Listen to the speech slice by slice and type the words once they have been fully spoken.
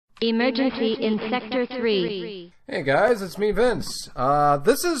Emergency in Sector 3. Hey guys, it's me, Vince.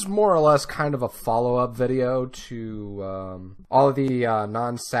 This is more or less kind of a follow-up video to all of the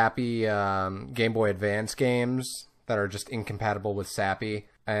non-SAPI Gameboy Advance games that are just incompatible with SAPI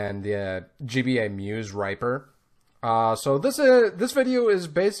and the GBA Muse Riper. So this video is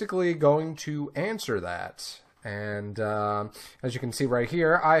basically going to answer that. And as you can see right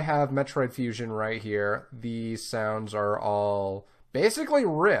here, I have Metroid Fusion right here. The sounds are all basically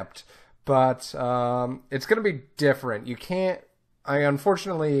ripped, but it's going to be different. I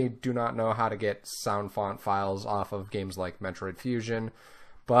unfortunately do not know how to get sound font files off of games like Metroid Fusion,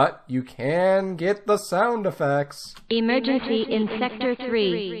 but you can get the sound effects. Emergency in Sector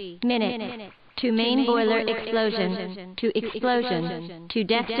 3. Minute. To main boiler explosion. To explosion. To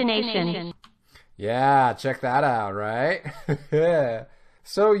destination. Yeah, check that out, right?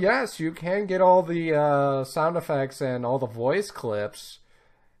 So yes, you can get all the sound effects and all the voice clips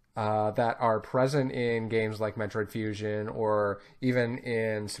that are present in games like Metroid Fusion, or even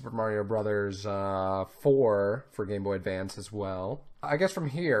in Super Mario Brothers 4 for Game Boy Advance as well. I guess from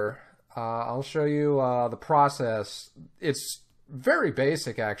here, I'll show you the process. It's very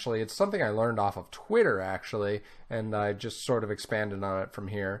basic, actually. It's something I learned off of Twitter, actually, and I just sort of expanded on it from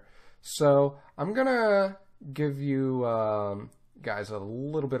here. So I'm gonna give you guys a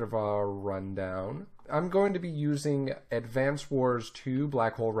little bit of a rundown. I'm going to be using Advance Wars 2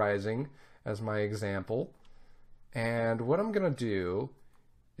 Black Hole Rising as my example. And what I'm going to do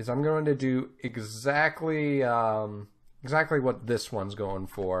is I'm going to do exactly what this one's going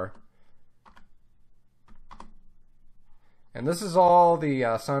for. And this is all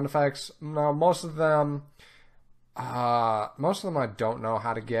the sound effects. Now, most of them I don't know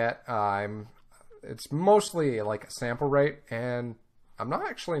how to get. It's mostly like a sample rate, and I'm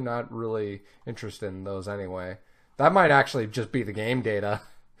not really interested in those anyway. That might actually just be the game data,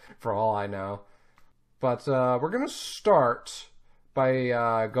 for all I know. But we're going to start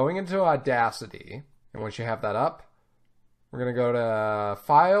by going into Audacity, and once you have that up, we're going to go to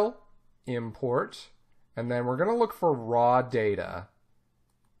File, Import, and then we're going to look for raw data.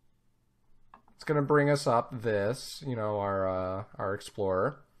 It's going to bring us up this, our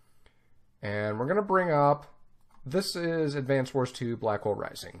Explorer. And we're going to bring up, this is Advance Wars 2 Black Hole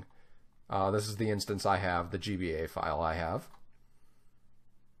Rising. This is the instance I have, the GBA file I have.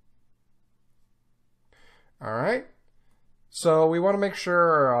 Alright. So we want to make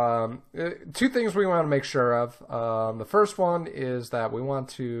sure, two things we want to make sure of. The first one is that we want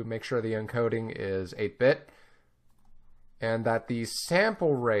to make sure the encoding is 8-bit. And that the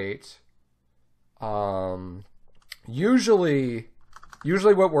sample rate,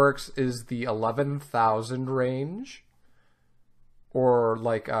 Usually what works is the 11,000 range, or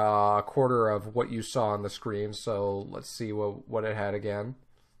like a quarter of what you saw on the screen. So let's see what it had again.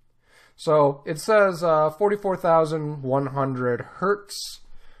 So it says 44,100 hertz.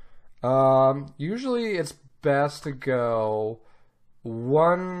 Usually it's best to go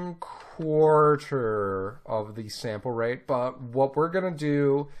 1/4 of the sample rate, but what we're going to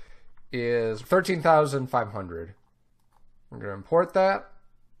do is 13,500. We're going to import that,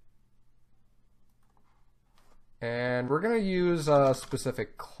 and we're going to use a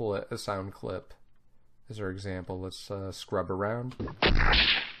specific sound clip as our example. Let's scrub around.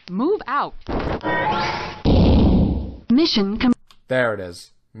 Move out. There it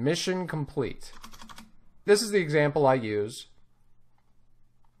is. Mission complete. This is the example I use.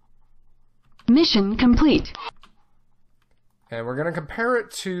 Mission complete. And we're going to compare it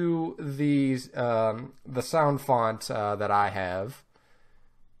to the sound font that I have.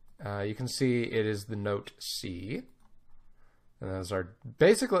 You can see it is the note C. And those are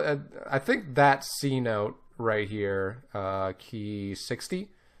basically, I think that C note right here, key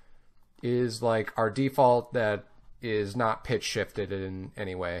 60, is like our default that is not pitch shifted in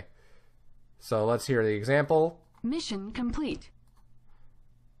any way. So let's hear the example. Mission complete.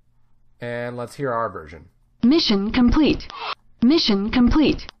 And let's hear our version. Mission complete. Mission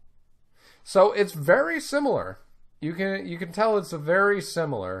complete. So it's very similar. You can tell it's very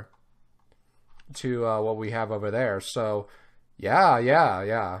similar to what we have over there. So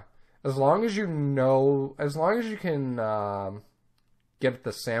yeah. As long as you can get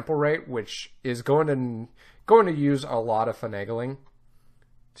the sample rate, which is going to use a lot of finagling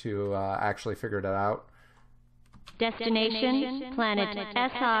to actually figure it out. Destination, planet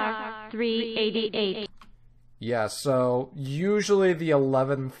SR 388. Yeah, so usually the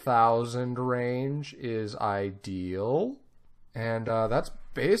 11,000 range is ideal, and that's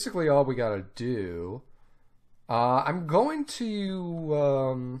basically all we gotta do. I'm going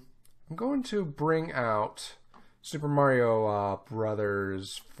to bring out Super Mario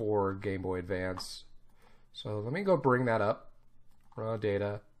Brothers for Game Boy Advance. So let me go bring that up. Raw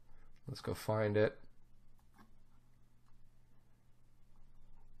data. Let's go find it.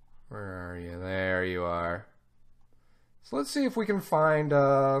 Where are you? There you are. So let's see if we can find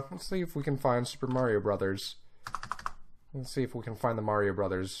Super Mario Brothers. Let's see if we can find the Mario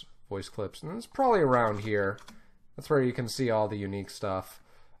Brothers voice clips. And it's probably around here. That's where you can see all the unique stuff.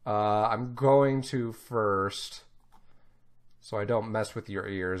 I'm going to first, so I don't mess with your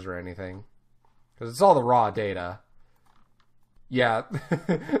ears or anything, because it's all the raw data. Yeah,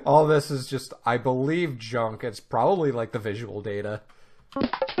 all this is just, I believe, junk. It's probably like the visual data.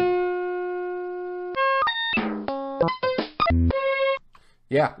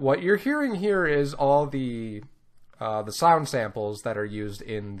 Yeah, what you're hearing here is all the sound samples that are used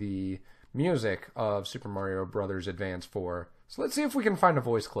in the music of Super Mario Brothers Advance 4. So let's see if we can find a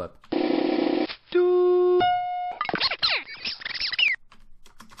voice clip.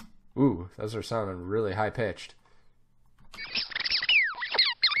 Ooh, those are sounding really high-pitched.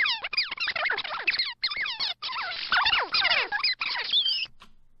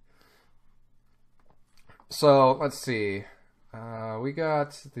 So, let's see. We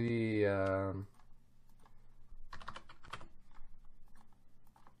got the...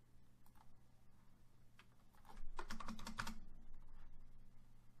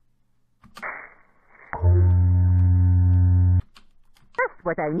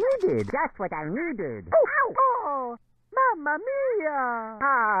 What I needed. Just what I needed. Oh, oh, Mamma Mia!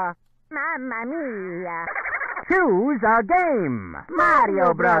 Ah, Mamma Mia! Choose a game.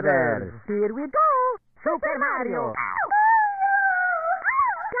 Mario Brothers. Here we go. Super Mario.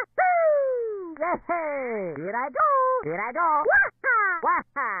 Yay! Here I go. Here I go. Waha!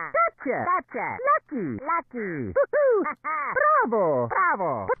 Waha! Gotcha! Gotcha! Lucky! Lucky! Woohoo! Bravo!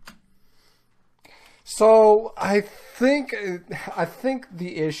 Bravo! So I think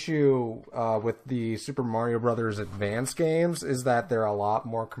the issue with the Super Mario Brothers Advance games is that they're a lot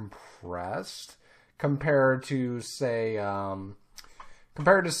more compressed compared to say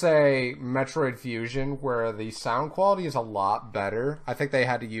Metroid Fusion, where the sound quality is a lot better. I think they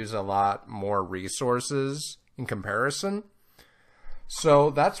had to use a lot more resources in comparison.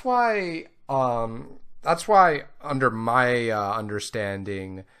 So that's why under my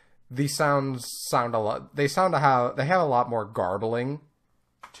understanding, the sounds sound a lot. They have a lot more garbling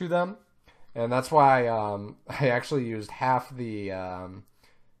to them, and that's why I actually used half the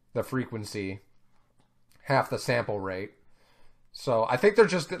frequency, half the sample rate. So I think they're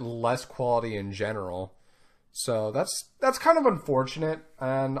just less quality in general. So that's kind of unfortunate,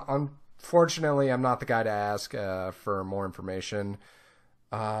 and unfortunately, I'm not the guy to ask for more information.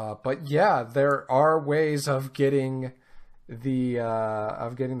 But yeah, there are ways of getting the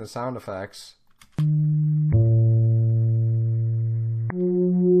sound effects.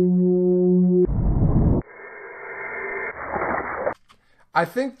 I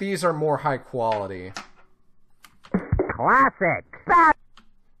think these are more high quality. Classic.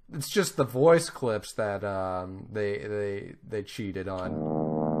 It's just the voice clips that they cheated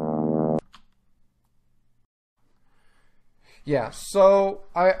on. Yeah, so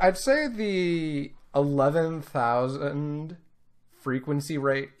I'd say the 11,000 frequency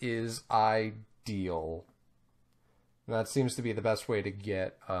rate is ideal. That seems to be the best way to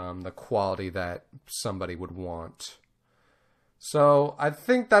get the quality that somebody would want. So I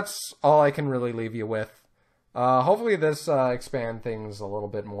think that's all I can really leave you with. Hopefully this expand things a little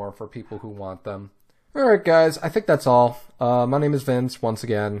bit more for people who want them. Alright guys, I think that's all. My name is Vince once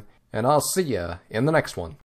again, and I'll see ya in the next one.